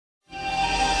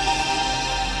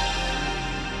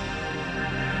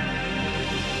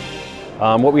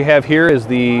What we have here is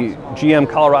the GM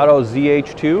Colorado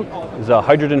ZH2. It's a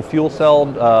hydrogen fuel cell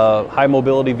high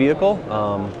mobility vehicle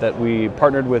that we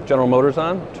partnered with General Motors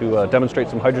on to demonstrate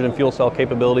some hydrogen fuel cell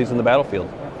capabilities in the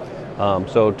battlefield.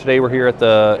 So today we're here at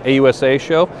the AUSA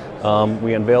show.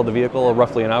 We unveiled the vehicle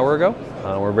roughly an hour ago.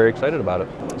 We're very excited about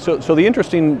it. So the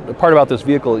interesting part about this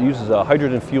vehicle, it uses a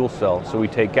hydrogen fuel cell. So we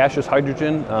take gaseous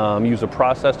hydrogen, use a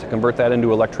process to convert that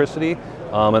into electricity,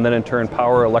 and then in turn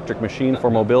power electric machine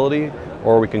for mobility,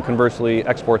 or we can conversely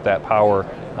export that power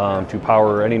to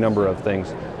power any number of things.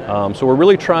 So we're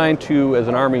really trying to, as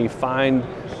an Army, find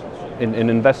and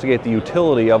investigate the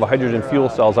utility of hydrogen fuel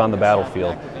cells on the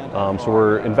battlefield. So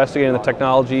we're investigating the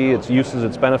technology, its uses,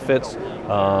 its benefits,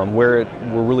 where it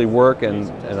will really work, and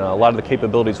a lot of the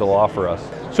capabilities it'll offer us.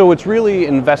 So it's really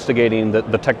investigating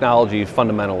the technology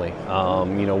fundamentally.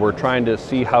 We're trying to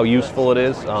see how useful it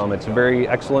is. It's very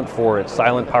excellent for its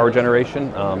silent power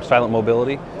generation, silent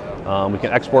mobility. We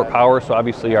can export power, so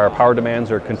obviously our power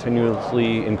demands are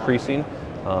continuously increasing.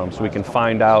 So we can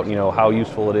find out, how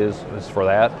useful it is for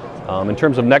that. In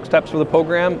terms of next steps for the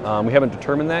program, we haven't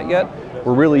determined that yet.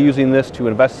 We're really using this to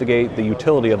investigate the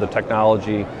utility of the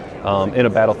technology in a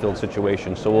battlefield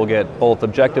situation. So we'll get both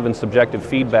objective and subjective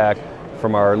feedback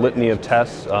from our litany of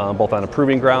tests, both on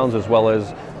approving grounds as well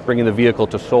as bringing the vehicle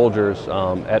to soldiers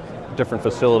at different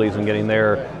facilities and getting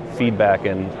their feedback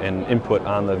and input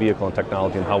on the vehicle and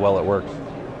technology and how well it works.